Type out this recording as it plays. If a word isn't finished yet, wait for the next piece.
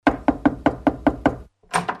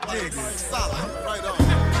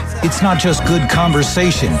It's not just good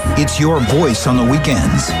conversation, it's your voice on the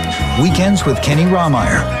weekends. Weekends with Kenny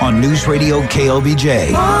Rahmeyer on News Radio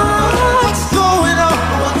KLBJ. What's going on?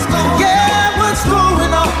 Yeah, what's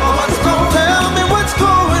going on? Tell me what's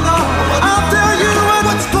going on. I'll tell you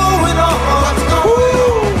what's going on.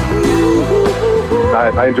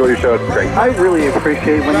 I enjoy your show. It's great. I really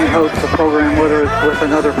appreciate when you host a program, whether it's with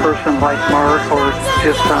another person like Mark or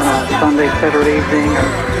just on a Sunday, Saturday evening.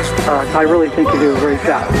 I really think you do a great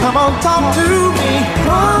job. Come on, talk to me.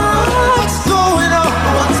 What's going on?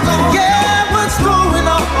 Yeah, what's going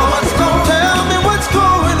on? Tell me what's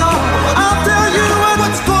going on. I'll tell you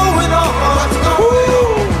what's going on.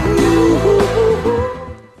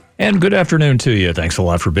 And good afternoon to you. Thanks a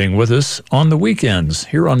lot for being with us on the weekends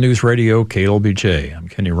here on News Radio KLBJ. I'm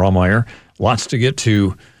Kenny Rahmeyer. Lots to get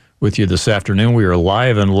to with you this afternoon. We are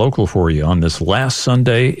live and local for you on this last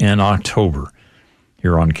Sunday in October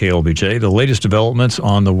here on KLBJ. The latest developments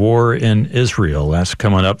on the war in Israel. That's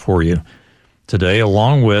coming up for you today,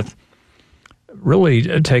 along with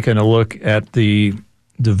really taking a look at the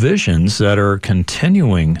divisions that are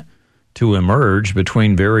continuing to emerge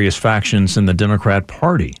between various factions in the Democrat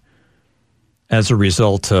Party as a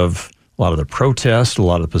result of a lot of the protests, a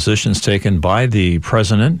lot of positions taken by the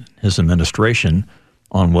president, his administration,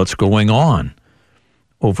 on what's going on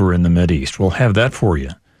over in the Mideast. We'll have that for you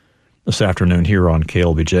this afternoon here on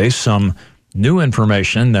KLBJ. Some new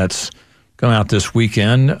information that's come out this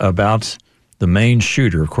weekend about the main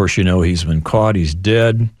shooter. Of course, you know he's been caught, he's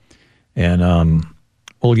dead, and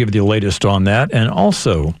we'll give you the latest on that. And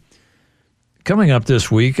also, coming up this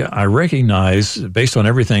week, I recognize, based on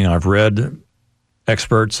everything I've read,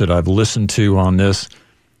 experts that I've listened to on this,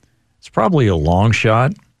 it's probably a long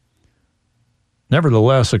shot.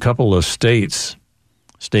 Nevertheless, a couple of state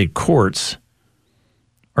courts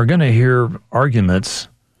are going to hear arguments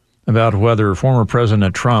about whether former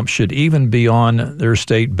President Trump should even be on their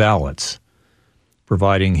state ballots,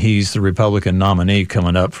 providing he's the Republican nominee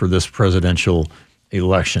coming up for this presidential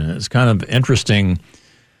election. It's kind of interesting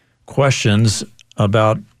questions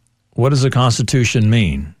about what does the Constitution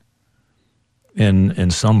mean in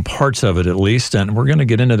some parts of it, at least, and we're going to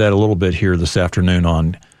get into that a little bit here this afternoon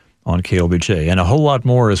on KLBJ, and a whole lot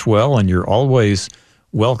more as well, and you're always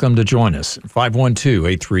welcome to join us.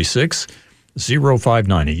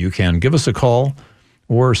 512-836-0590. You can give us a call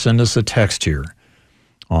or send us a text here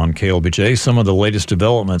on KLBJ. Some of the latest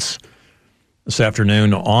developments this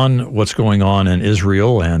afternoon on what's going on in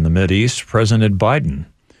Israel and the Mideast. President Biden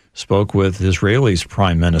spoke with Israel's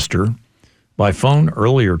prime minister by phone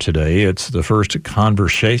earlier today. It's the first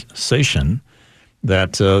conversation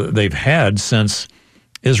that they've had since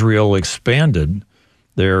Israel expanded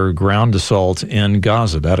their ground assault in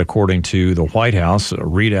Gaza. That, according to the White House, a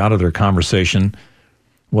readout of their conversation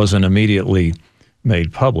wasn't immediately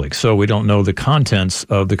made public. So we don't know the contents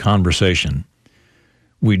of the conversation.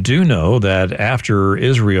 We do know that after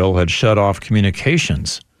Israel had shut off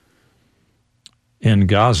communications in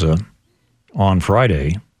Gaza on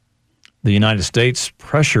Friday, the United States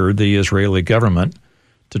pressured the Israeli government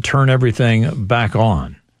to turn everything back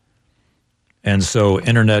on. And so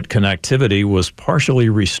internet connectivity was partially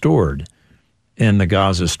restored in the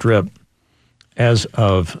Gaza Strip as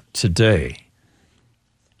of today.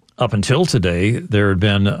 Up until today, there had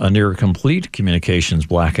been a near complete communications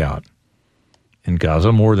blackout in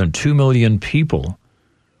Gaza. More than 2 million people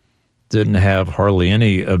didn't have hardly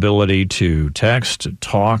any ability to text, to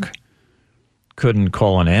talk, couldn't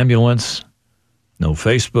call an ambulance, no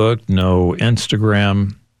Facebook, no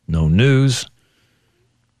Instagram, no news,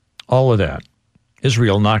 all of that.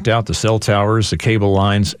 Israel knocked out the cell towers, the cable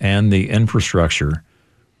lines, and the infrastructure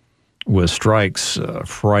with strikes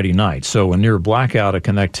Friday night. So a near blackout of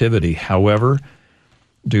connectivity. However,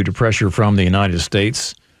 due to pressure from the United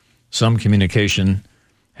States, some communication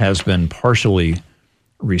has been partially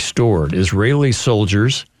restored. Israeli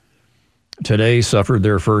soldiers today suffered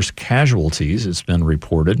their first casualties, it's been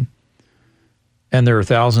reported. And there are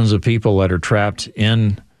thousands of people that are trapped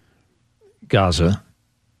in Gaza.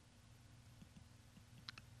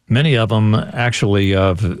 Many of them, actually,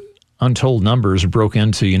 of untold numbers, broke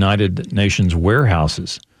into United Nations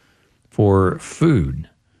warehouses for food,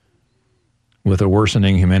 with a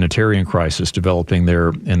worsening humanitarian crisis developing there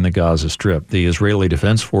in the Gaza Strip. The Israeli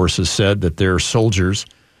Defense Forces said that their soldiers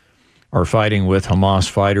are fighting with Hamas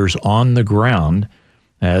fighters on the ground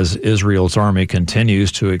as Israel's army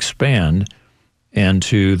continues to expand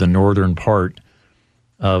into the northern part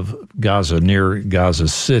of Gaza, near Gaza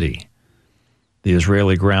City. The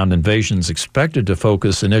Israeli ground invasion is expected to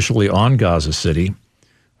focus initially on Gaza City,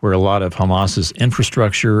 where a lot of Hamas's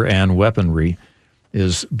infrastructure and weaponry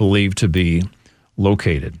is believed to be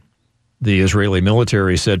located. The Israeli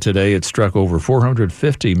military said today it struck over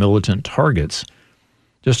 450 militant targets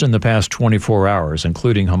just in the past 24 hours,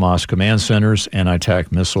 including Hamas command centers,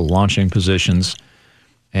 anti-attack missile launching positions,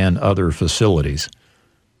 and other facilities.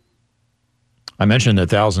 I mentioned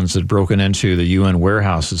that thousands had broken into the UN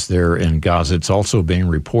warehouses there in Gaza. It's also being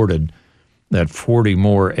reported that 40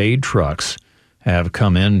 more aid trucks have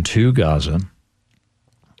come into Gaza,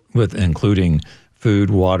 with including food,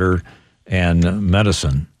 water, and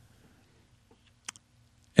medicine.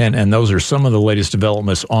 And those are some of the latest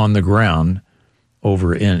developments on the ground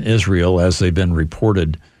over in Israel as they've been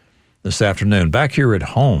reported this afternoon. Back here at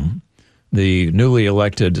home, the newly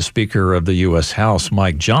elected Speaker of the U.S. House,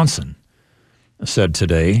 Mike Johnson, said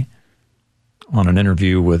today on an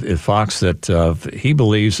interview with Fox that he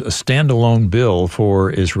believes a standalone bill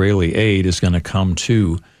for Israeli aid is going to come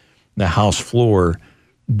to the House floor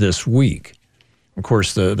this week. Of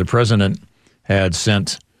course, the president had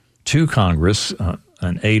sent to Congress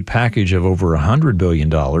an aid package of over $100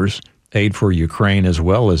 billion, aid for Ukraine as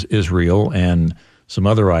well as Israel, and some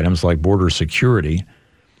other items like border security.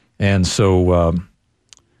 And so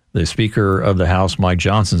the Speaker of the House, Mike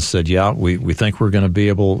Johnson, said, yeah, we think we're going to be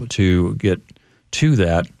able to get to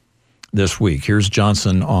that this week. Here's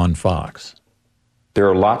Johnson on Fox. There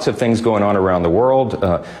are lots of things going on around the world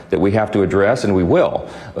that we have to address, and we will.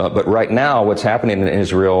 But right now, what's happening in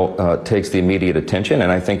Israel takes the immediate attention,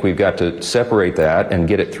 and I think we've got to separate that and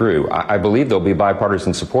get it through. I believe there'll be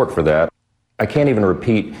bipartisan support for that. I can't even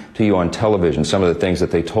repeat to you on television some of the things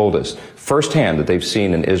that they told us firsthand that they've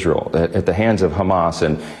seen in Israel at the hands of Hamas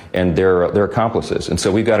and their accomplices. And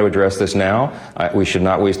so we've got to address this now. We should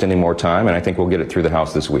not waste any more time, and I think we'll get it through the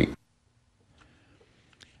House this week.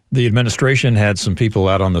 The administration had some people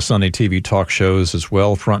out on the Sunday TV talk shows as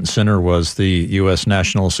well. Front and center was the U.S.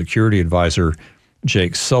 National Security Advisor,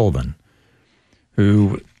 Jake Sullivan,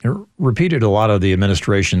 who repeated a lot of the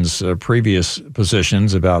administration's previous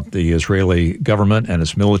positions about the Israeli government and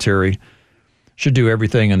its military should do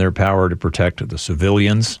everything in their power to protect the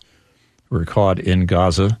civilians who are caught in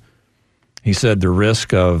Gaza. He said the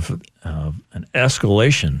risk of an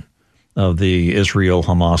escalation of the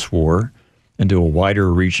Israel-Hamas war into a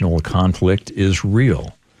wider regional conflict is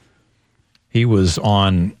real. He was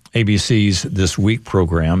on ABC's This Week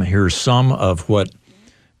program. Here's some of what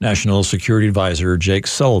National Security Advisor Jake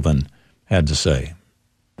Sullivan had to say.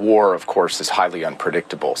 War, of course, is highly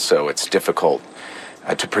unpredictable, so it's difficult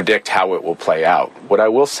to predict how it will play out. What I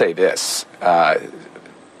will say this,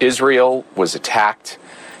 Israel was attacked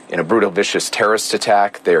in a brutal, vicious terrorist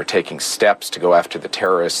attack. They are taking steps to go after the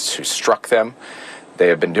terrorists who struck them. They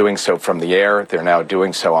have been doing so from the air. They're now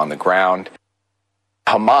doing so on the ground.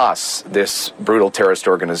 Hamas, this brutal terrorist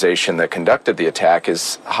organization that conducted the attack,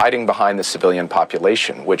 is hiding behind the civilian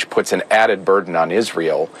population, which puts an added burden on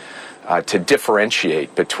Israel to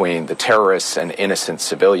differentiate between the terrorists and innocent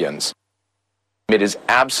civilians. It is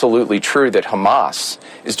absolutely true that Hamas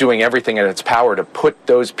is doing everything in its power to put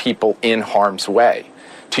those people in harm's way,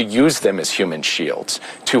 to use them as human shields,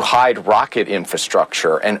 to hide rocket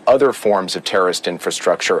infrastructure and other forms of terrorist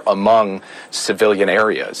infrastructure among civilian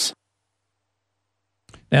areas.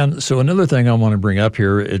 And so another thing I want to bring up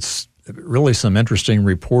here, it's really some interesting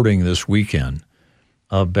reporting this weekend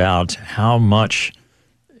about how much,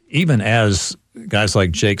 even as guys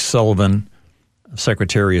like Jake Sullivan,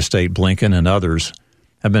 Secretary of State Blinken, and others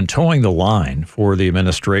have been towing the line for the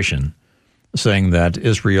administration, saying that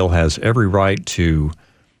Israel has every right to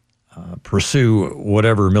pursue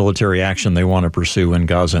whatever military action they want to pursue in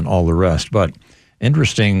Gaza and all the rest. But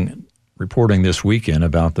interesting reporting this weekend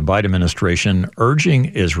about the Biden administration urging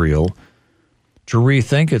Israel to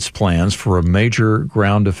rethink its plans for a major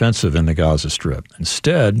ground offensive in the Gaza Strip.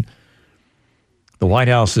 Instead, the White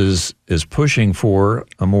House is pushing for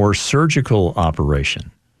a more surgical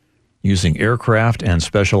operation using aircraft and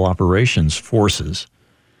special operations forces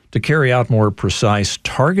to carry out more precise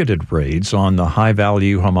targeted raids on the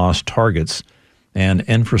high-value Hamas targets and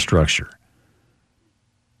infrastructure.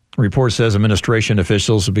 The report says administration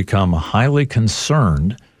officials have become highly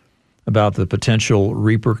concerned about the potential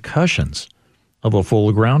repercussions of a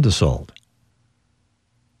full ground assault.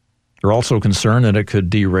 They're also concerned that it could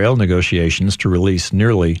derail negotiations to release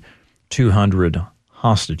nearly 200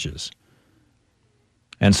 hostages.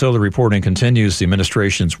 And so the reporting continues. The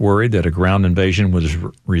administration's worried that a ground invasion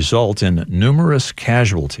would result in numerous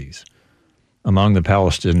casualties among the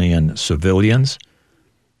Palestinian civilians,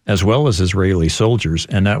 as well as Israeli soldiers,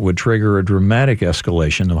 and that would trigger a dramatic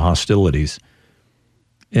escalation of hostilities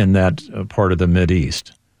in that part of the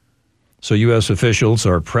Mideast. So U.S. officials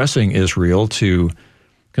are pressing Israel to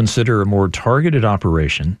consider a more targeted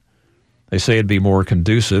operation. They say it'd be more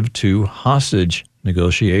conducive to hostage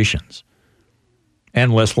negotiations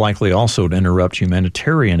and less likely also to interrupt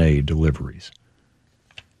humanitarian aid deliveries.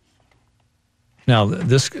 Now,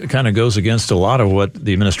 this kind of goes against a lot of what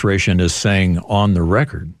the administration is saying on the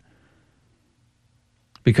record,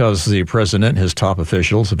 because the president and his top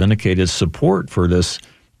officials have indicated support for this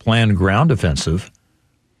planned ground offensive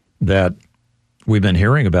that we've been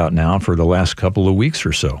hearing about now for the last couple of weeks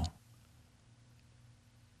or so.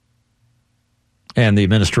 And the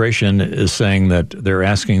administration is saying that they're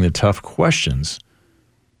asking the tough questions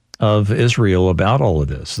of Israel about all of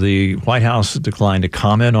this. The White House declined to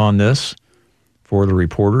comment on this for the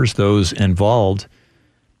reporters. Those involved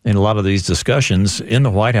in a lot of these discussions in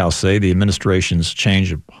the White House say the administration's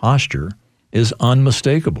change of posture is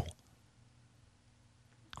unmistakable.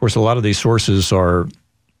 Of course, a lot of these sources are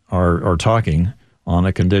talking on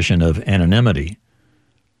a condition of anonymity.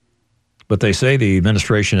 But they say the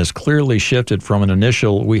administration has clearly shifted from an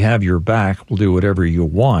initial, we have your back, we'll do whatever you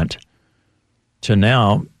want, to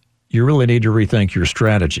now, you really need to rethink your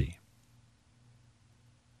strategy.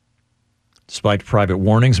 Despite private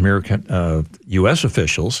warnings, American U.S.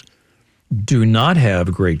 officials do not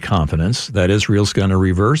have great confidence that Israel's going to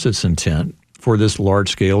reverse its intent for this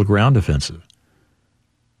large-scale ground offensive.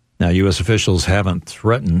 Now, U.S. officials haven't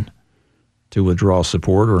threatened to withdraw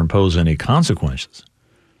support or impose any consequences.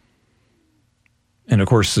 And, of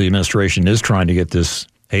course, the administration is trying to get this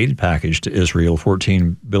aid package to Israel,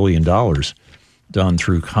 $14 billion, done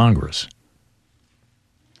through Congress.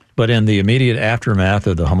 But in the immediate aftermath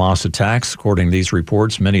of the Hamas attacks, according to these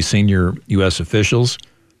reports, many senior U.S. officials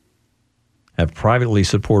have privately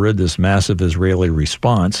supported this massive Israeli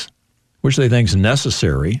response, which they think is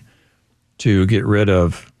necessary to get rid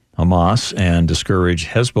of Hamas and discourage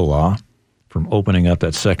Hezbollah from opening up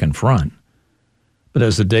that second front. But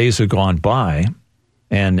as the days have gone by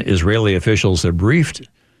and Israeli officials have briefed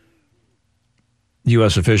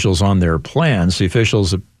U.S. officials on their plans, the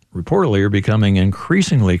officials reportedly are becoming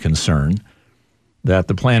increasingly concerned that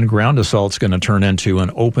the planned ground assault is going to turn into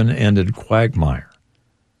an open-ended quagmire.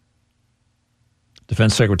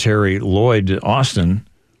 Defense Secretary Lloyd Austin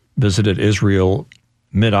visited Israel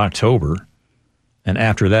mid-October, and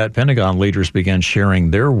after that, Pentagon leaders began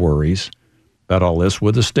sharing their worries about all this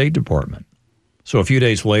with the State Department. So a few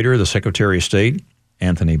days later, the Secretary of State,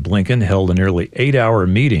 Anthony Blinken, held a nearly 8-hour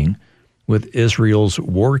meeting with Israel's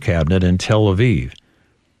war cabinet in Tel Aviv.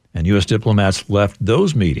 And U.S. diplomats left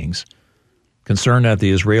those meetings concerned that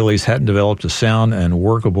the Israelis hadn't developed a sound and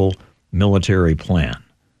workable military plan.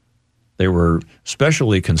 They were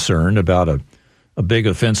especially concerned about a big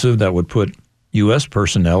offensive that would put U.S.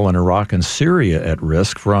 personnel in Iraq and Syria at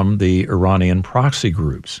risk from the Iranian proxy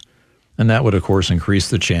groups. And that would, of course, increase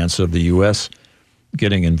the chance of the U.S.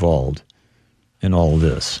 getting involved in all of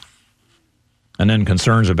this. And then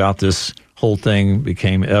concerns about this whole thing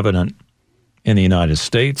became evident in the United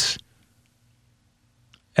States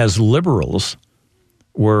as liberals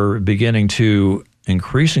were beginning to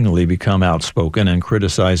increasingly become outspoken and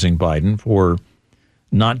criticizing Biden for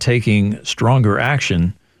not taking stronger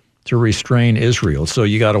action to restrain Israel. So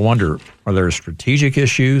you got to wonder, are there strategic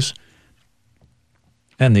issues?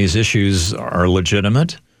 And these issues are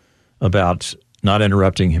legitimate about not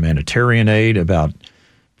interrupting humanitarian aid, about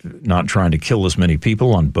not trying to kill as many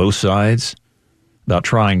people on both sides, about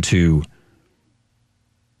trying to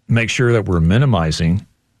make sure that we're minimizing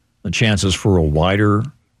the chances for a wider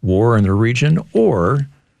war in the region? Or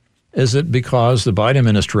is it because the Biden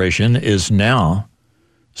administration is now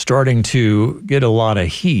starting to get a lot of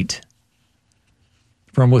heat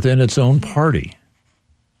from within its own party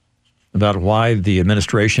about why the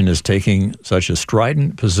administration is taking such a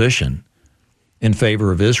strident position in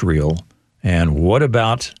favor of Israel? And what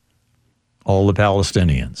about all the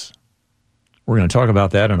Palestinians? We're going to talk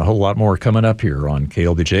about that and a whole lot more coming up here on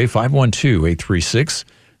KLBJ.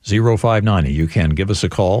 512-836-0590. You can give us a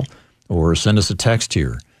call or send us a text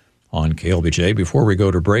here on KLBJ. Before we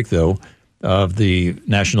go to break, though, of the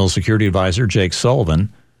National Security Advisor, Jake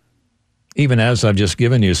Sullivan, even as I've just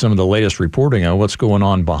given you some of the latest reporting on what's going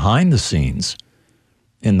on behind the scenes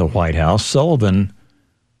in the White House, Sullivan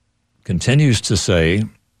continues to say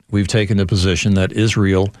we've taken the position that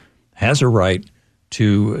Israel has a right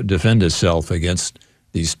to defend itself against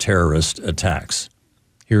these terrorist attacks.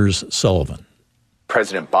 Here's Sullivan.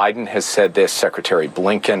 President Biden has said this, Secretary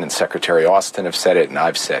Blinken and Secretary Austin have said it, and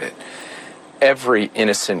I've said it. Every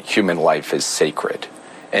innocent human life is sacred,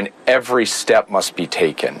 and every step must be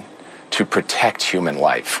taken to protect human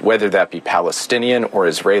life, whether that be Palestinian or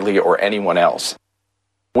Israeli or anyone else.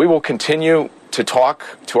 We will continue to talk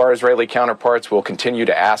to our Israeli counterparts. We'll continue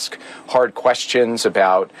to ask hard questions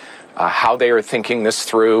about how they are thinking this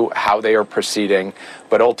through, how they are proceeding.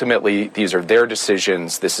 But ultimately, these are their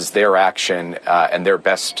decisions. This is their action, and they're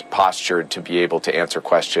best postured to be able to answer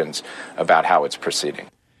questions about how it's proceeding.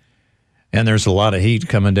 And there's a lot of heat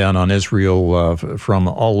coming down on Israel from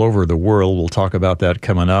all over the world. We'll talk about that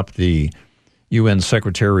coming up. The UN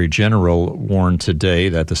Secretary General warned today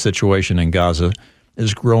that the situation in Gaza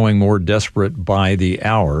is growing more desperate by the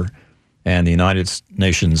hour, and the United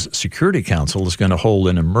Nations Security Council is going to hold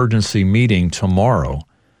an emergency meeting tomorrow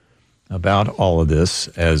about all of this,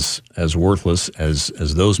 as worthless as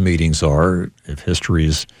those meetings are, if history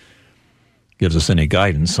gives us any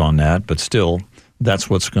guidance on that. But still, that's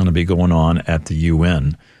what's going to be going on at the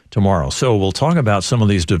UN tomorrow. So we'll talk about some of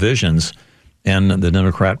these divisions in the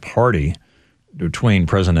Democrat Party between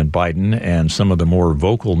President Biden and some of the more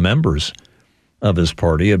vocal members of his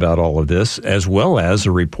party about all of this, as well as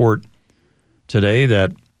a report today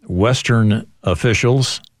that Western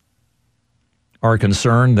officials are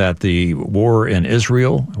concerned that the war in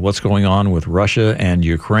Israel, what's going on with Russia and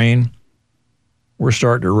Ukraine, we're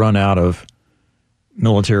starting to run out of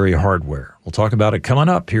military hardware. We'll talk about it coming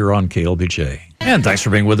up here on KLBJ. And thanks for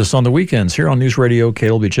being with us on the weekends here on News Radio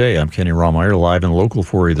KLBJ. I'm Kenny Rahmeyer, live and local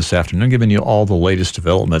for you this afternoon, giving you all the latest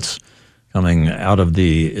developments coming out of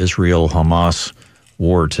the Israel-Hamas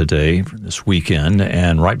war today, this weekend.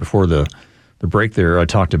 And right before the break there, I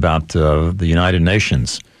talked about the United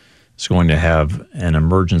Nations is going to have an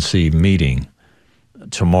emergency meeting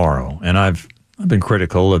tomorrow. And I've been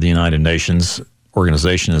critical of the United Nations.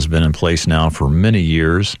 Organization has been in place now for many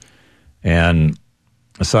years. And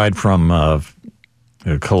aside from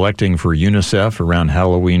collecting for UNICEF around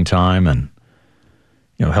Halloween time and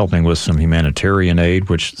helping with some humanitarian aid,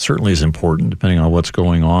 which certainly is important depending on what's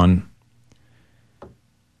going on,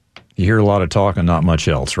 you hear a lot of talk and not much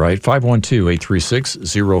else, right?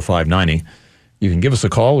 512-836-0590. You can give us a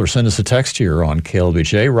call or send us a text here on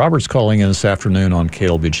KLBJ. Robert's calling in this afternoon on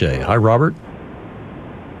KLBJ. Hi, Robert.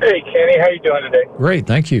 Hey, Kenny. How you doing today? Great,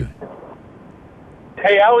 thank you.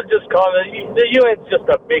 Hey, I was just calling. The UN's just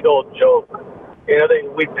a big old joke.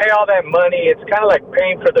 We pay all that money. It's kind of like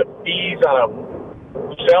paying for the fees on a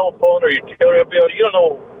cell phone or utility bill. You don't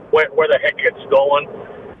know where the heck it's going.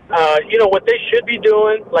 What they should be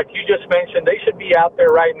doing, like you just mentioned, they should be out there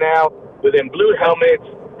right now within blue helmets,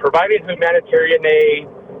 providing humanitarian aid,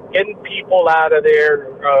 getting people out of there,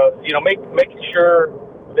 making sure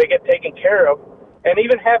they get taken care of, and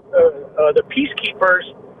even have the peacekeepers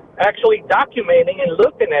actually documenting and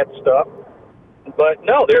looking at stuff. But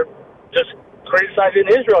no, they're just criticizing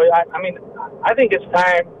Israel. I think it's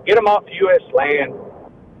time, get them off U.S. land.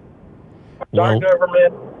 Our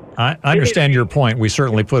government. I understand your point. We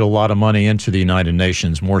certainly put a lot of money into the United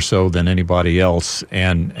Nations, more so than anybody else.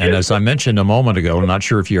 And as I mentioned a moment ago, I'm not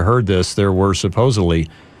sure if you heard this, there were supposedly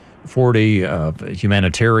 40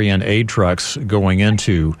 humanitarian aid trucks going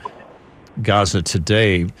into Gaza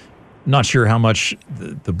today. Not sure how much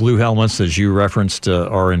the blue helmets, as you referenced,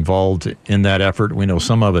 are involved in that effort. We know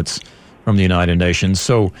some of it's from the United Nations.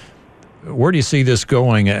 So where do you see this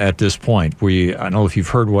going at this point? I don't know if you've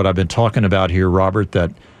heard what I've been talking about here, Robert,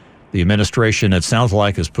 that the administration, it sounds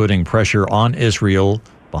like, is putting pressure on Israel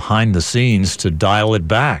behind the scenes to dial it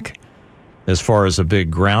back as far as a big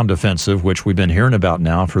ground offensive, which we've been hearing about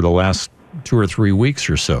now for the last 2 or 3 weeks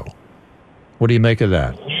or so. What do you make of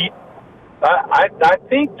that? I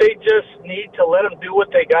think they just need to let them do what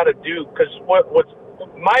they got to do, because what's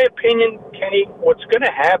my opinion, Kenny, what's going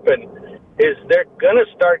to happen is they're going to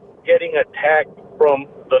start getting attacked from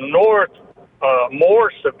the north more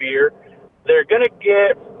severe. They're going to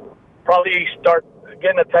probably start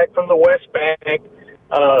getting attacked from the West Bank,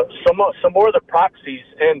 some more of the proxies.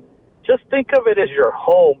 And just think of it as your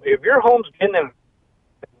home. If your home's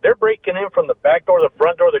they're breaking in from the back door, the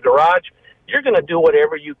front door, the garage, you're going to do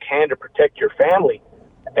whatever you can to protect your family.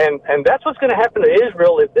 And that's what's going to happen to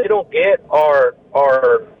Israel if they don't get our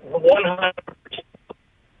 100%.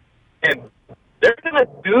 And they're going to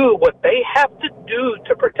do what they have to do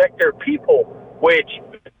to protect their people, which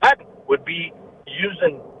would be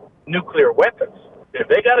using nuclear weapons. If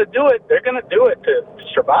they got to do it, they're going to do it to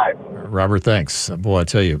survive. Robert, thanks. Boy, I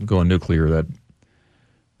tell you, going nuclear, that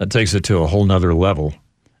takes it to a whole nother level.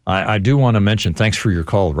 I do want to mention, thanks for your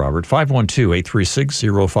call, Robert,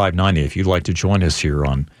 512-836-0590, if you'd like to join us here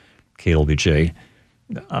on KLBJ.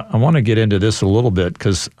 I want to get into this a little bit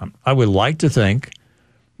because I would like to think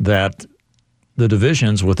that the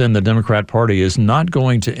divisions within the Democrat Party is not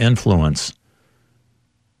going to influence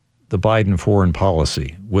the Biden foreign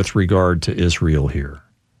policy with regard to Israel here.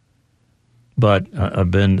 But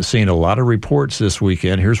I've been seeing a lot of reports this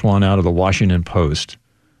weekend. Here's one out of the Washington Post.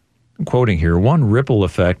 I'm quoting here, one ripple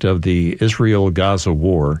effect of the Israel-Gaza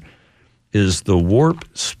war is the warp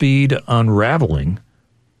speed unraveling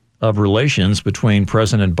of relations between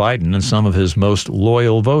President Biden and some of his most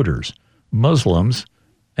loyal voters, Muslims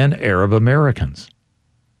and Arab Americans.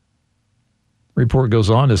 Report goes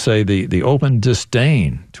on to say the open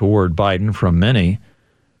disdain toward Biden from many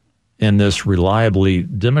in this reliably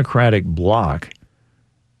Democratic bloc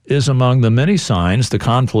is among the many signs the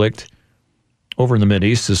conflict over in the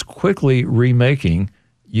Mideast is quickly remaking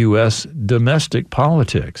U.S. domestic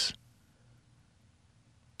politics.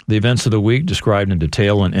 The events of the week described in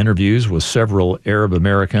detail in interviews with several Arab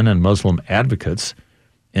American and Muslim advocates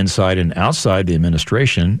inside and outside the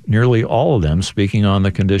administration, nearly all of them speaking on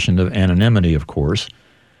the condition of anonymity, of course,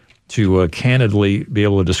 to candidly be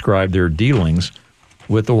able to describe their dealings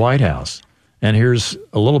with the White House. And here's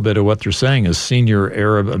a little bit of what they're saying as senior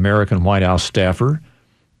Arab American White House staffer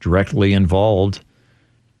directly involved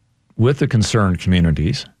with the concerned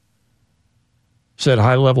communities, said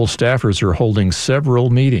high-level staffers are holding several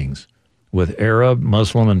meetings with Arab,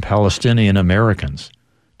 Muslim, and Palestinian Americans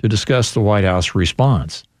to discuss the White House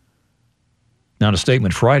response. Now, in a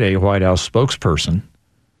statement Friday, a White House spokesperson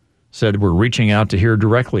said we're reaching out to hear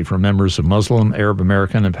directly from members of Muslim, Arab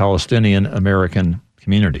American, and Palestinian American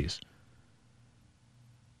communities.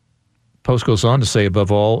 Post goes on to say,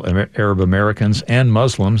 above all, Arab Americans and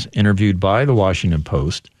Muslims interviewed by the Washington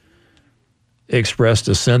Post expressed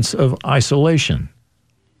a sense of isolation,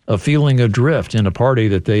 a feeling adrift in a party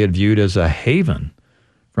that they had viewed as a haven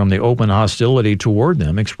from the open hostility toward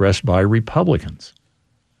them expressed by Republicans.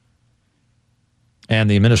 And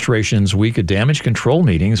the administration's week of damage control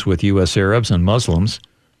meetings with U.S. Arabs and Muslims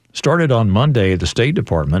started on Monday at the State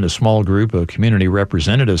Department. A small group of community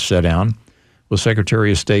representatives sat down with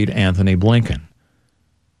Secretary of State Anthony Blinken.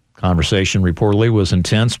 Conversation reportedly was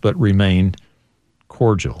intense but remained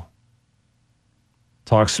cordial.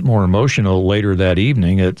 Talks more emotional later that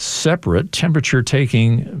evening at separate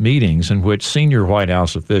temperature-taking meetings in which senior White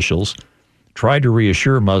House officials tried to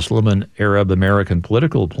reassure Muslim and Arab American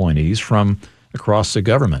political appointees from across the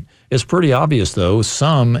government. It's pretty obvious, though,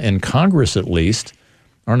 some in Congress at least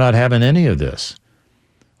are not having any of this.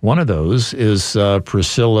 One of those is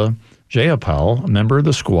Priscilla Jayapal, a member of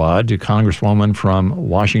the squad, a congresswoman from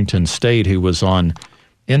Washington State who was on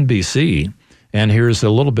NBC. And here's a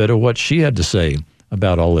little bit of what she had to say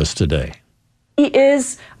about all this today. He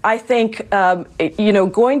is, I think,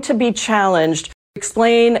 going to be challenged to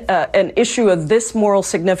explain an issue of this moral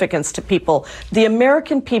significance to people. The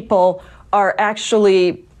American people are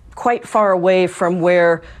actually quite far away from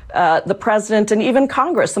where the president and even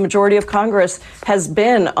Congress, the majority of Congress, has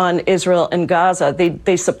been on Israel and Gaza.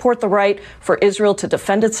 They support the right for Israel to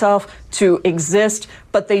defend itself, to exist,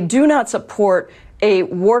 but they do not support a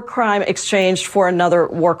war crime exchanged for another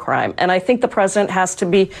war crime. And I think the president has to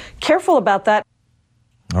be careful about that.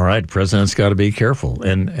 All right, president's got to be careful.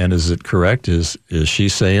 And is it correct? Is she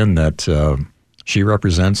saying that she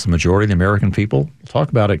represents the majority of the American people? We'll talk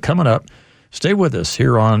about it coming up. Stay with us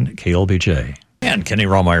here on KLBJ. And Kenny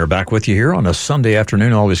Rahmeyer back with you here on a Sunday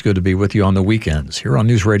afternoon. Always good to be with you on the weekends here on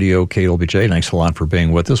News Radio KLBJ. Thanks a lot for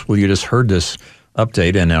being with us. Well, you just heard this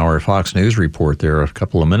update in our Fox News report there a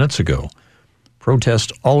couple of minutes ago.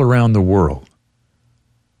 Protests all around the world.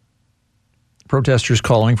 Protesters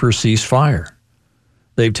calling for a ceasefire.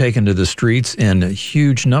 They've taken to the streets in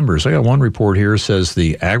huge numbers. I got one report here that says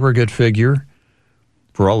the aggregate figure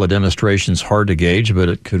for all the demonstrations hard to gauge, but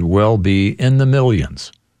it could well be in the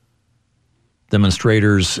millions.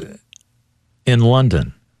 Demonstrators in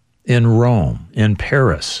London, in Rome, in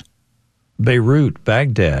Paris, Beirut,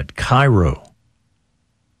 Baghdad, Cairo,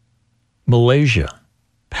 Malaysia,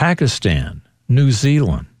 Pakistan, New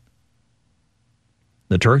Zealand.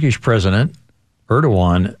 The Turkish president,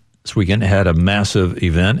 Erdogan, this weekend had a massive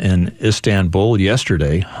event in Istanbul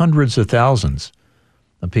yesterday. Hundreds of thousands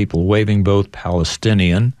of people waving both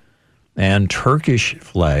Palestinian and Turkish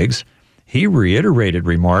flags. He reiterated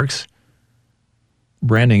remarks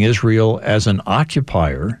branding Israel as an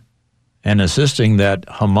occupier and insisting that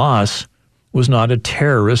Hamas was not a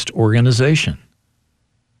terrorist organization.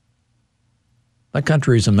 That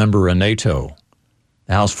country is a member of NATO.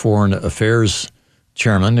 The House Foreign Affairs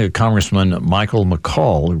Chairman, Congressman Michael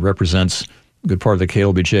McCall, who represents a good part of the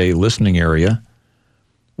KLBJ listening area,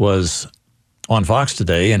 was on Fox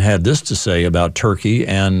today and had this to say about Turkey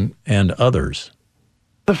and others.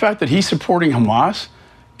 The fact that he's supporting Hamas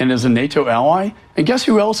and is a NATO ally, and guess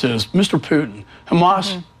who else is? Mr. Putin.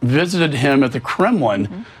 Hamas visited him at the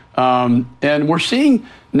Kremlin, and we're seeing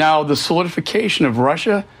now the solidification of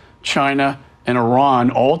Russia China, and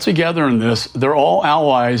Iran all together in this. They're all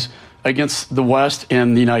allies against the West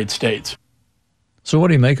and the United States. So what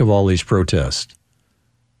do you make of all these protests?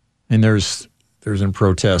 And there's in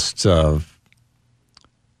protests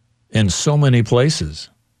in so many places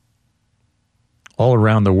all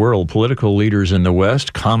around the world, political leaders in the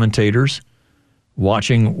West, commentators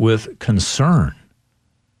watching with concern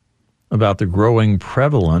about the growing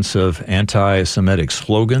prevalence of anti-Semitic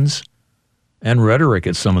slogans and rhetoric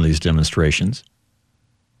at some of these demonstrations.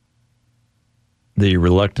 The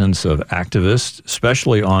reluctance of activists,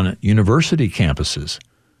 especially on university campuses,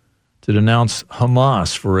 to denounce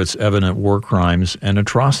Hamas for its evident war crimes and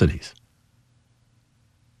atrocities.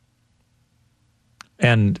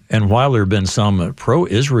 And while there have been some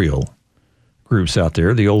pro-Israel groups out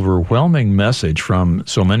there, the overwhelming message from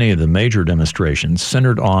so many of the major demonstrations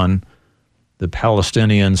centered on the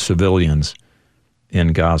Palestinian civilians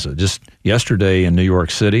in Gaza. Just yesterday in New York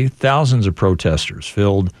City, thousands of protesters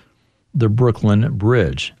filled the Brooklyn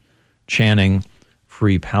Bridge, chanting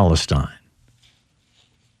Free Palestine.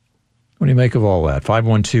 What do you make of all that?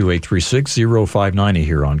 512-836-0590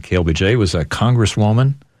 here on KLBJ. Was that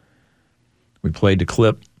Congresswoman? We played the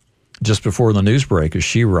clip just before the news break. Is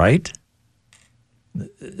she right?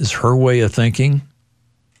 Is her way of thinking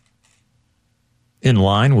in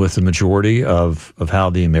line with the majority of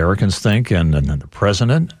how the Americans think and the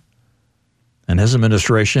president and his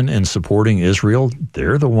administration in supporting Israel?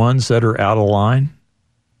 They're the ones that are out of line?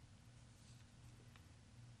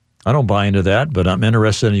 I don't buy into that, but I'm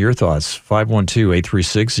interested in your thoughts.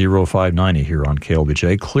 512-836-0590 here on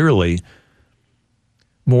KLBJ. Clearly,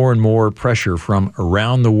 more and more pressure from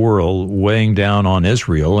around the world weighing down on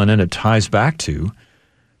Israel, and then it ties back to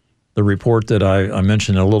the report that I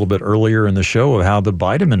mentioned a little bit earlier in the show of how the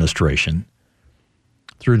Biden administration,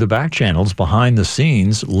 through the back channels, behind the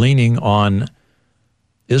scenes, leaning on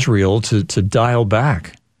Israel to dial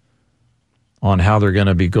back on how they're going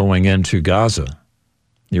to be going into Gaza,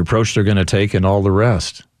 the approach they're going to take, and all the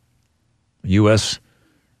rest. U.S.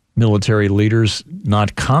 military leaders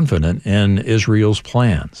not confident in Israel's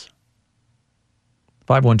plans.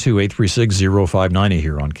 512-836-0590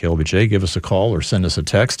 here on KLBJ. Give us a call or send us a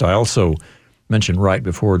text. I also mentioned right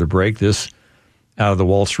before the break this out of the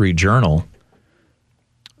Wall Street Journal.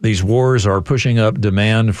 These wars are pushing up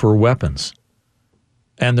demand for weapons,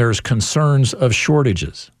 and there's concerns of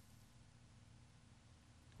shortages.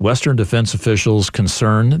 Western defense officials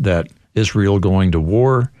concerned that Israel going to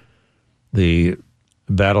war, the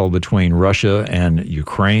battle between Russia and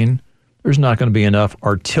Ukraine, there's not going to be enough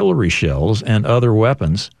artillery shells and other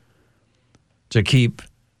weapons to keep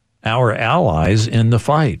our allies in the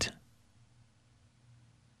fight.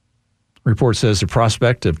 Report says the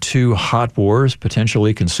prospect of two hot wars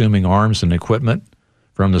potentially consuming arms and equipment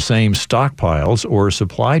from the same stockpiles or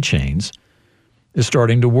supply chains is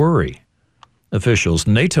starting to worry officials.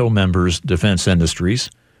 NATO members' defense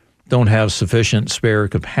industries don't have sufficient spare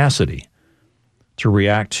capacity to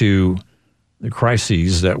react to the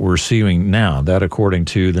crises that we're seeing now, that according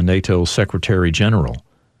to the NATO Secretary General.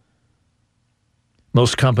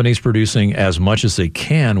 Most companies producing as much as they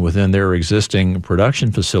can within their existing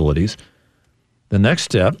production facilities. The next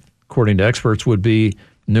step, according to experts, would be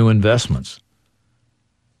new investments.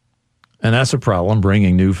 And that's a problem.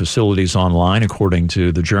 Bringing new facilities online, according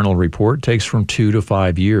to the Journal report, takes from 2 to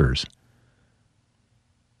 5 years.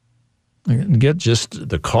 Get just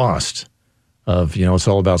the cost of, it's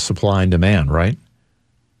all about supply and demand, right?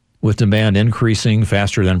 With demand increasing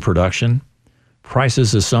faster than production,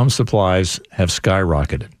 prices of some supplies have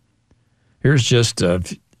skyrocketed. Here's just a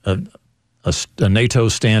NATO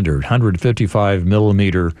standard 155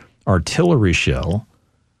 millimeter artillery shell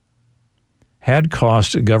had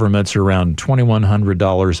cost governments around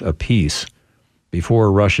 $2,100 a piece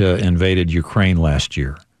before Russia invaded Ukraine last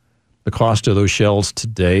year. The cost of those shells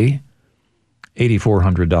today,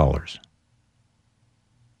 $8,400.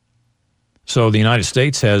 So the United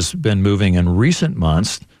States has been moving in recent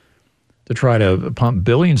months to try to pump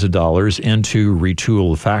billions of dollars into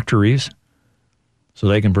retool factories so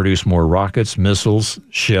they can produce more rockets, missiles,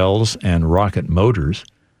 shells, and rocket motors.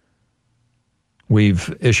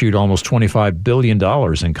 We've issued almost $25 billion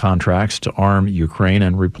in contracts to arm Ukraine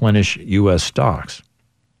and replenish U.S. stocks.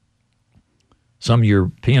 Some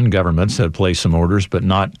European governments have placed some orders, but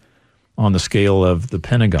not on the scale of the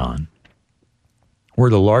Pentagon. We're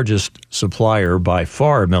the largest supplier by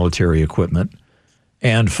far of military equipment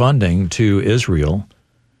and funding to Israel,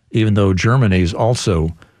 even though Germany is also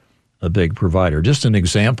a big provider. Just an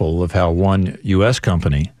example of how one U.S.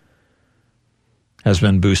 company has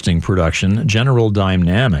been boosting production. General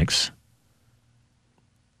Dynamics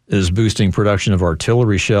is boosting production of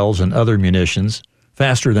artillery shells and other munitions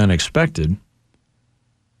faster than expected,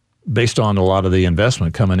 based on a lot of the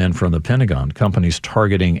investment coming in from the Pentagon. Companies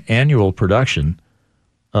targeting annual production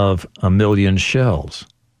of 1 million shells.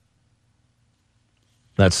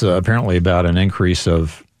 That's apparently about an increase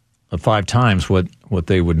of 5 times what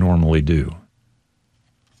they would normally do.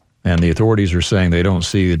 And the authorities are saying they don't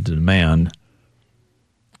see the demand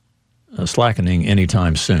slackening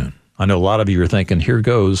anytime soon. I know a lot of you are thinking, here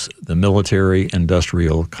goes the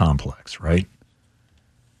military-industrial complex, right?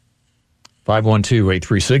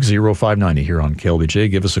 512-836-0590 here on KLBJ.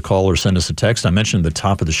 Give us a call or send us a text. I mentioned at the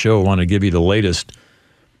top of the show, I want to give you the latest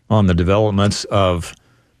on the developments of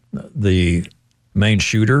the main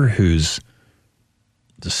shooter who's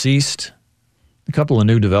deceased. A couple of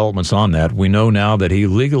new developments on that. We know now that he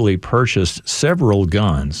legally purchased several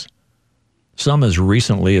guns, some as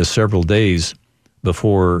recently as several days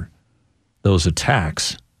before those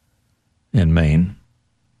attacks in Maine.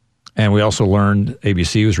 And we also learned,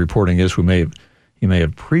 ABC was reporting this, he may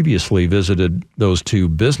have previously visited those 2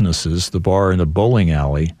 businesses, the bar and the bowling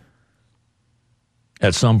alley,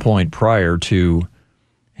 at some point prior to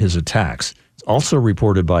his attacks. It's also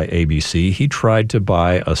reported by ABC he tried to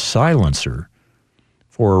buy a silencer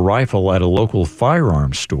for a rifle at a local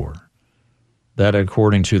firearms store. That,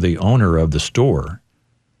 according to the owner of the store.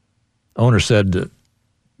 Owner said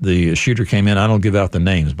the shooter came in. I don't give out the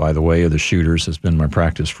names, by the way, of the shooters. It's been my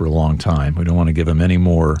practice for a long time. We don't want to give them any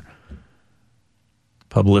more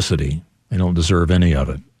publicity. They don't deserve any of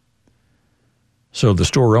it. So the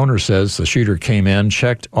store owner says the shooter came in,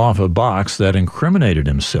 checked off a box that incriminated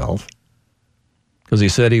himself because he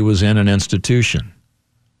said he was in an institution.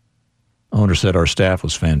 Owner said our staff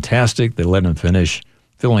was fantastic. They let him finish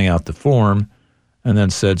filling out the form and then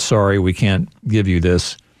said, sorry, we can't give you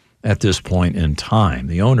this at this point in time.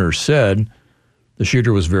 The owner said the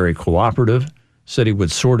shooter was very cooperative, said he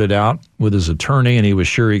would sort it out with his attorney, and he was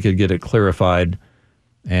sure he could get it clarified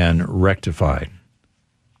and rectified.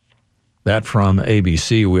 That from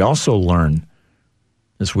ABC. We also learned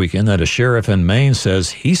this weekend that a sheriff in Maine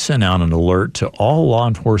says he sent out an alert to all law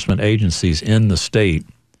enforcement agencies in the state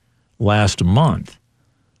last month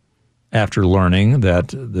after learning that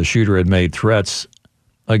the shooter had made threats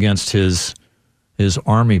against his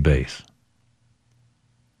Army base.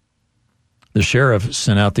 The sheriff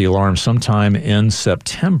sent out the alarm sometime in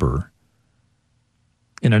September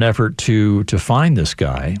in an effort to find this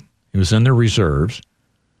guy. He was in the reserves.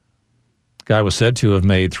 The guy was said to have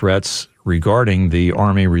made threats regarding the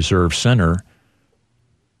Army Reserve Center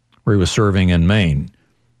where he was serving in Maine.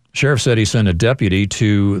 The sheriff said he sent a deputy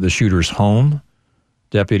to the shooter's home.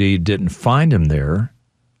 Deputy didn't find him there.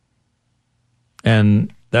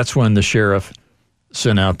 And that's when the sheriff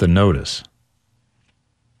sent out the notice.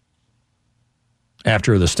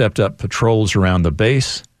 After the stepped-up patrols around the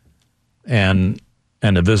base and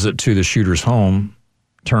a visit to the shooter's home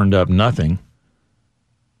turned up nothing,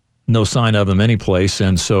 no sign of him anyplace,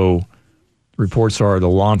 and so reports are the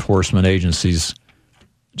law enforcement agencies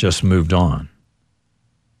just moved on.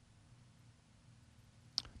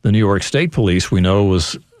 The New York State Police, we know,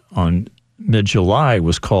 was on mid-July,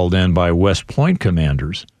 was called in by West Point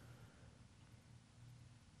commanders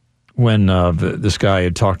when this guy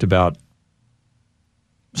had talked about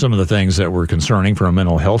some of the things that were concerning from a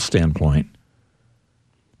mental health standpoint.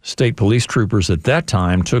 State police troopers at that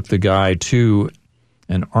time took the guy to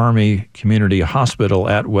an Army community hospital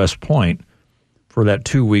at West Point for that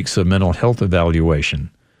 2 weeks of mental health evaluation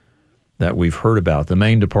that we've heard about. The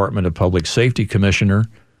Maine Department of Public Safety Commissioner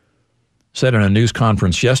said in a news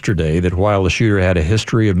conference yesterday that while the shooter had a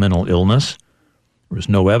history of mental illness, there was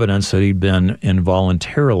no evidence that he'd been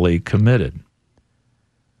involuntarily committed.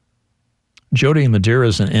 Jody Madeira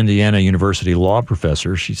is an Indiana University law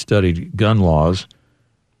professor. She studied gun laws,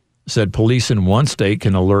 said police in one state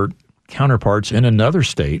can alert counterparts in another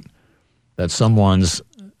state that someone's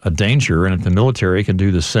a danger, and if the military can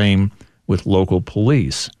do the same with local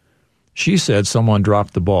police. She said someone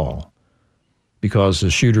dropped the ball because the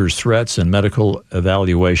shooter's threats and medical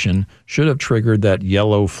evaluation should have triggered that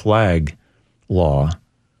yellow flag law,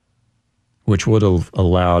 which would have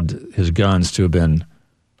allowed his guns to have been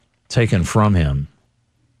taken from him,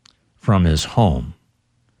 from his home.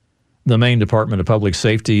 The Maine Department of Public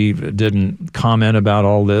Safety didn't comment about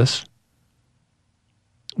all this.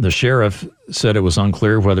 The sheriff said it was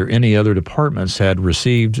unclear whether any other departments had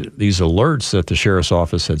received these alerts that the sheriff's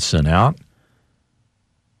office had sent out.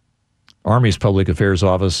 Army's Public Affairs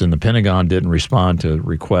Office and the Pentagon didn't respond to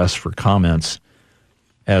requests for comments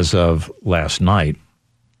as of last night.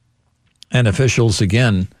 And officials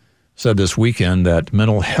again said this weekend that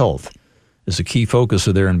mental health is a key focus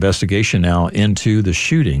of their investigation now into the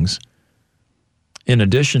shootings, in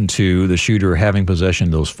addition to the shooter having possession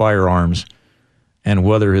of those firearms and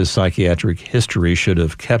whether his psychiatric history should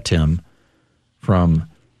have kept him from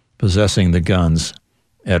possessing the guns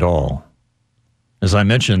at all. As I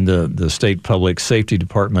mentioned, the state public safety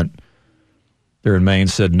department there in Maine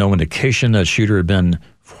said no indication that shooter had been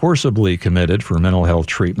forcibly committed for mental health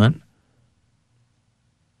treatment.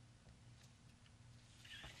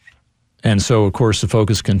 And so, of course, the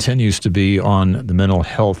focus continues to be on the mental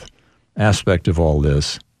health aspect of all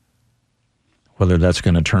this. Whether that's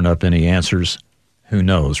going to turn up any answers, who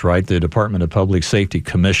knows, right? The Department of Public Safety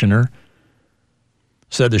Commissioner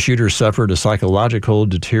said the shooter suffered a psychological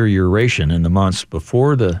deterioration in the months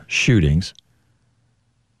before the shootings.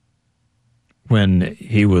 When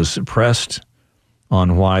he was pressed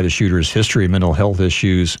on why the shooter's history of mental health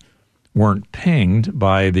issues weren't pinged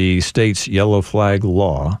by the state's yellow flag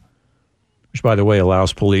law, which, by the way,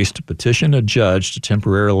 allows police to petition a judge to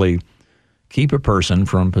temporarily keep a person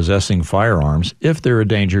from possessing firearms if they're a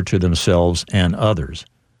danger to themselves and others.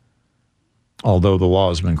 Although the law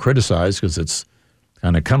has been criticized because it's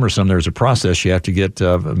kind of cumbersome, there's a process. You have to get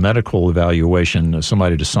a medical evaluation,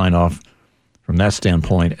 somebody to sign off from that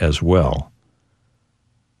standpoint as well.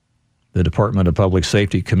 The Department of Public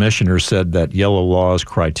Safety Commissioner said that yellow law's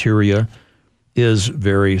criteria is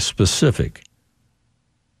very specific.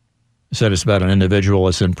 He said it's about an individual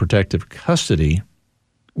that's in protective custody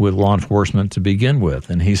with law enforcement to begin with.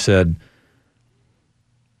 And he said,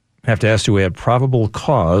 have to ask, do we have probable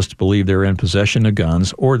cause to believe they're in possession of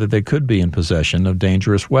guns or that they could be in possession of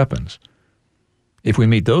dangerous weapons? If we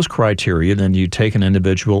meet those criteria, then you take an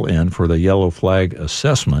individual in for the yellow flag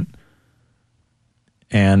assessment.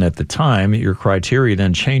 And at the time, your criteria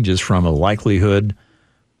then changes from a likelihood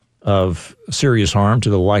of serious harm to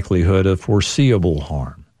the likelihood of foreseeable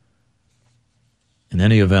harm. In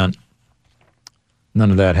any event,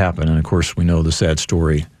 none of that happened. And, of course, we know the sad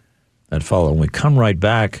story that followed. When we come right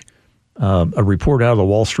back, a report out of the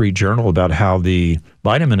Wall Street Journal about how the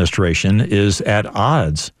Biden administration is at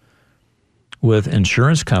odds with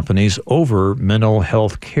insurance companies over mental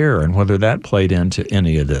health care and whether that played into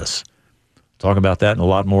any of this. Talk about that and a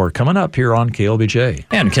lot more coming up here on KLBJ.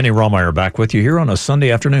 And Kenny Rahmeyer back with you here on a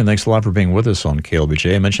Sunday afternoon. Thanks a lot for being with us on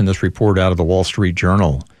KLBJ. I mentioned this report out of the Wall Street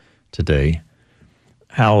Journal today,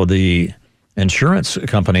 how the insurance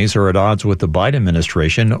companies are at odds with the Biden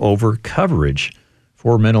administration over coverage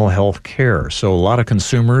for mental health care. So a lot of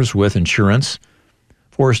consumers with insurance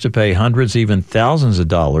forced to pay hundreds, even thousands of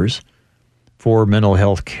dollars for mental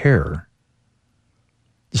health care.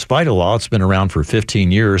 Despite a law that's been around for 15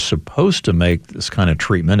 years, supposed to make this kind of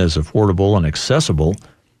treatment as affordable and accessible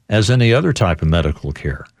as any other type of medical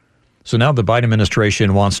care. So now the Biden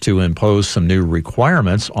administration wants to impose some new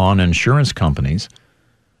requirements on insurance companies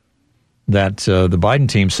that the Biden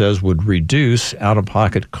team says would reduce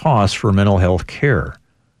out-of-pocket costs for mental health care,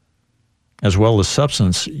 as well as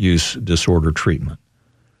substance use disorder treatment.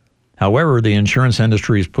 However, the insurance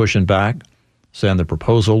industry is pushing back, saying the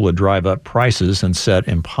proposal would drive up prices and set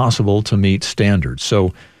impossible-to-meet standards.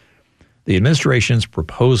 So the administration's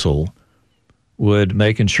proposal would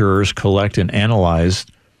make insurers collect and analyze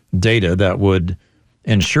data that would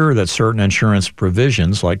ensure that certain insurance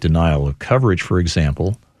provisions, like denial of coverage, for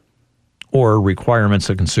example, or requirements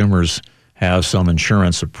that consumers have some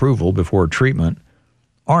insurance approval before treatment,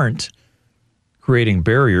 aren't creating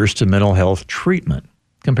barriers to mental health treatment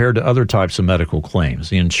compared to other types of medical claims.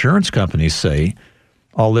 The insurance companies say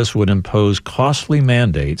all this would impose costly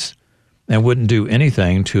mandates and wouldn't do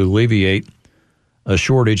anything to alleviate a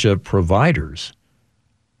shortage of providers.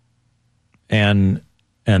 And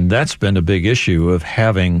that's been a big issue of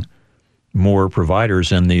having more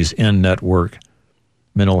providers in these in-network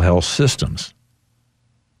mental health systems.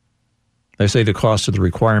 They say the cost of the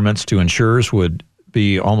requirements to insurers would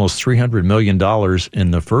be almost $300 million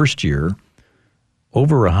in the first year,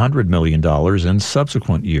 over $100 million in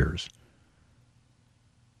subsequent years.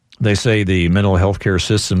 They say the mental health care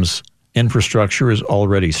system's infrastructure is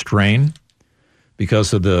already strained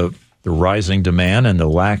because of the rising demand and the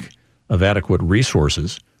lack of adequate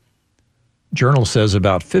resources. Journal says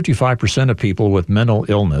about 55% of people with mental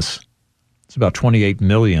illness, it's about 28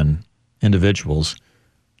 million individuals,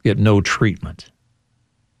 get no treatment.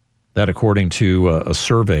 That, according to a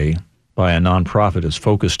survey by a nonprofit that's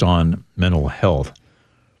focused on mental health.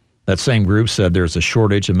 That same group said there's a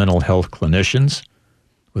shortage of mental health clinicians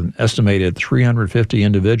with an estimated 350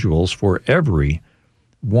 individuals for every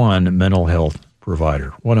one mental health provider.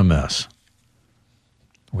 What a mess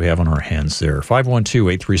we have on our hands there.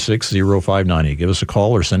 512-836-0590. Give us a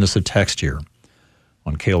call or send us a text here.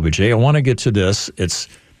 on KLBJ. I want to get to this. It's,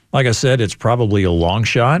 like I said, it's probably a long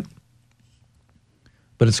shot,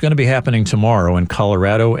 but it's going to be happening tomorrow in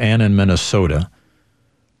Colorado and in Minnesota.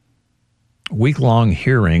 Week-long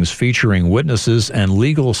hearings featuring witnesses and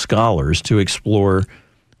legal scholars to explore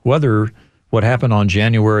whether what happened on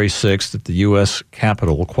January 6th at the U.S.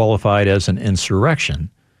 Capitol qualified as an insurrection,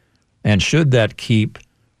 and should that keep,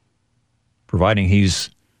 providing he's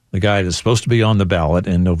the guy that's supposed to be on the ballot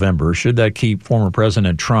in November, should that keep former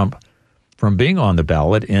President Trump from being on the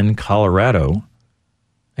ballot in Colorado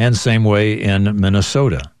and same way in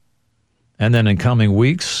Minnesota. And then in coming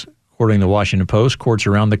weeks, according to the Washington Post, courts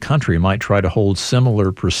around the country might try to hold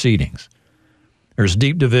similar proceedings. There's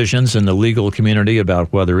deep divisions in the legal community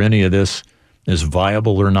about whether any of this is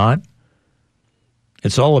viable or not.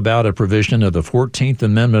 It's all about a provision of the 14th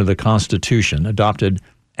Amendment of the Constitution adopted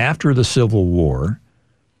after the Civil War,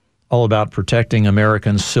 all about protecting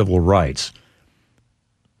Americans' civil rights.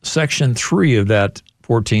 Section 3 of that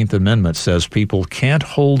 14th Amendment says people can't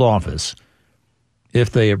hold office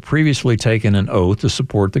if they have previously taken an oath to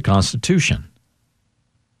support the Constitution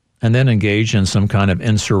and then engage in some kind of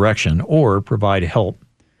insurrection or provide help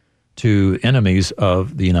to enemies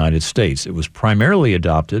of the United States. It was primarily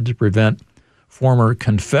adopted to prevent former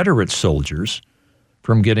Confederate soldiers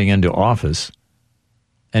from getting into office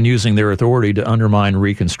and using their authority to undermine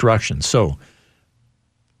Reconstruction. So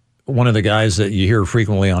one of the guys that you hear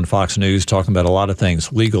frequently on Fox News talking about a lot of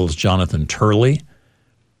things legal is Jonathan Turley,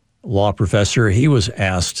 law professor. He was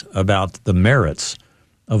asked about the merits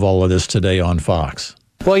of all of this today on Fox.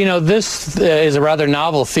 Well, you know, this is a rather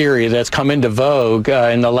novel theory that's come into vogue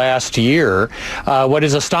in the last year. What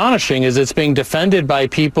is astonishing is it's being defended by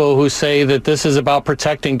people who say that this is about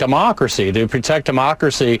protecting democracy, to protect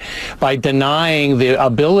democracy by denying the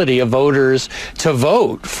ability of voters to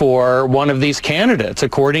vote for one of these candidates.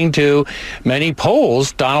 According to many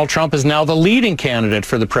polls, Donald Trump is now the leading candidate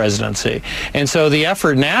for the presidency. And so the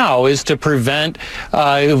effort now is to prevent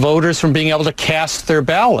voters from being able to cast their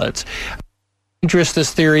ballots. Dangerous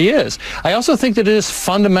this theory is. I also think that it is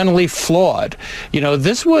fundamentally flawed. You know,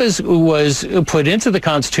 this was put into the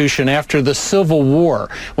Constitution after the Civil War,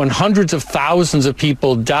 when hundreds of thousands of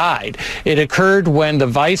people died. It occurred when the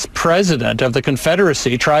vice president of the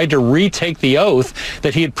Confederacy tried to retake the oath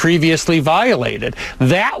that he had previously violated.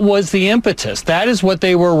 That was the impetus. That is what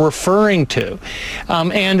they were referring to.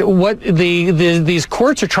 And what these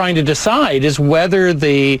courts are trying to decide is whether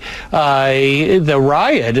the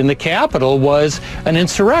riot in the Capitol was an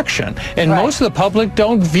insurrection. And most of the public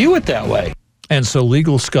don't view it that way. And so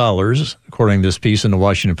legal scholars, according to this piece in the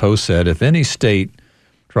Washington Post, said if any state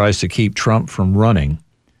tries to keep Trump from running,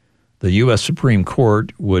 the U.S. Supreme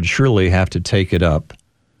Court would surely have to take it up,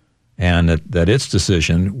 and that its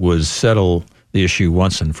decision would settle the issue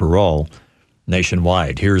once and for all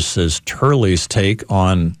nationwide. Here's Turley's take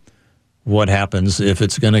on what happens if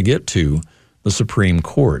it's going to get to the Supreme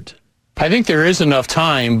Court. I think there is enough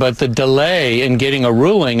time, but the delay in getting a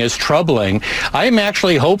ruling is troubling. I'm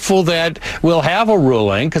actually hopeful that we'll have a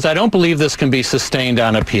ruling, because I don't believe this can be sustained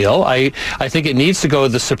on appeal. I think it needs to go to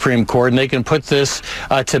the Supreme Court, and they can put this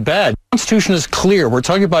to bed. The Constitution is clear. We're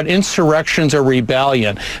talking about insurrections or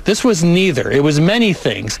rebellion. This was neither. It was many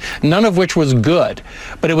things, none of which was good.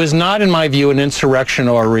 But it was not, in my view, an insurrection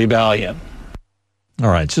or a rebellion. All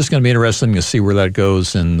right. It's just going to be interesting to see where that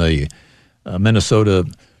goes in the Minnesota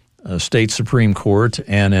State Supreme Court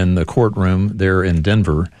and in the courtroom there in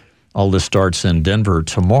Denver. All this starts in Denver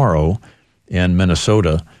tomorrow, in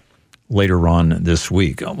Minnesota later on this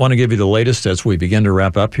week. I want to give you the latest as we begin to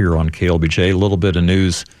wrap up here on KLBJ. A little bit of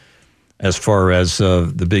news as far as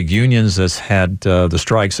the big unions that's had the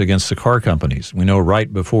strikes against the car companies. We know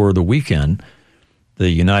right before the weekend,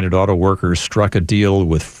 the United Auto Workers struck a deal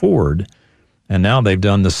with Ford, and now they've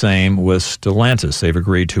done the same with Stellantis. They've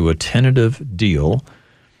agreed to a tentative deal.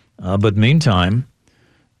 But meantime,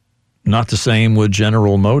 not the same with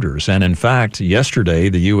General Motors. And in fact, yesterday,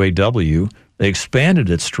 the UAW, they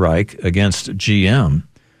expanded its strike against GM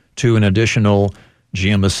to an additional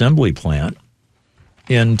GM assembly plant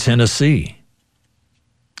in Tennessee.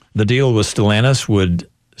 The deal with Stellantis would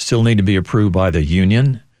still need to be approved by the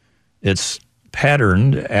union. It's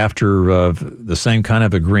patterned after the same kind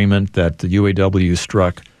of agreement that the UAW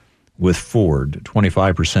struck with Ford,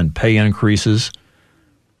 25% pay increases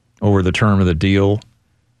over the term of the deal.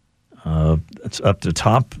 It's up to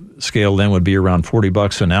top scale then would be around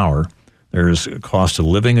 $40 an hour. There's cost of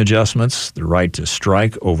living adjustments, the right to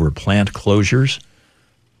strike over plant closures,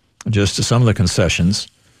 just to some of the concessions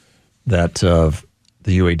that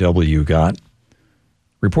the UAW got.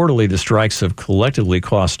 Reportedly, the strikes have collectively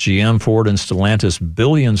cost GM, Ford, and Stellantis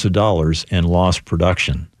billions of dollars in lost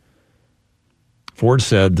production. Ford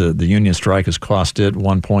said the union strike has cost it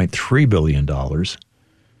 $1.3 billion.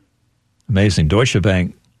 Amazing. Deutsche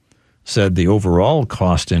Bank said the overall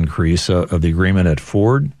cost increase of the agreement at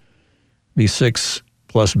Ford be $6+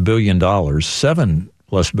 billion,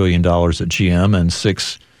 $7+ billion at GM, and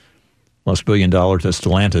 $6+ billion at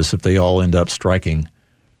Stellantis if they all end up striking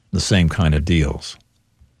the same kind of deals.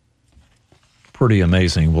 Pretty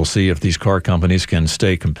amazing. We'll see if these car companies can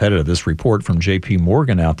stay competitive. This report from J.P.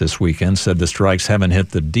 Morgan out this weekend said the strikes haven't hit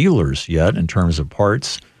the dealers yet in terms of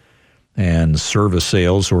parts and service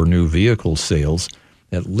sales or new vehicle sales,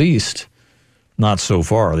 at least not so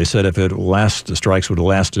far. They said if the strikes would have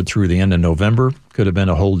lasted through the end of November, could have been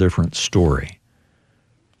a whole different story.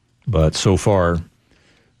 But so far,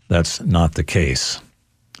 that's not the case.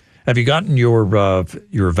 Have you gotten your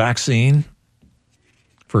vaccine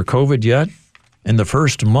for COVID yet? In the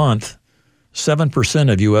first month,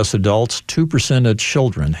 7% of U.S. adults, 2% of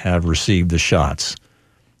children have received the shots.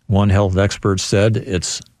 One health expert said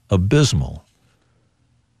it's abysmal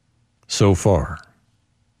so far.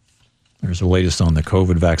 There's the latest on the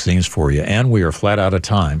COVID vaccines for you. And we are flat out of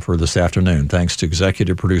time for this afternoon. Thanks to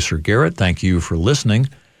executive producer Garrett. Thank you for listening.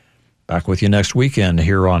 Back with you next weekend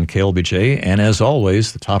here on KLBJ. And as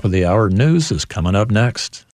always, the top of the hour news is coming up next.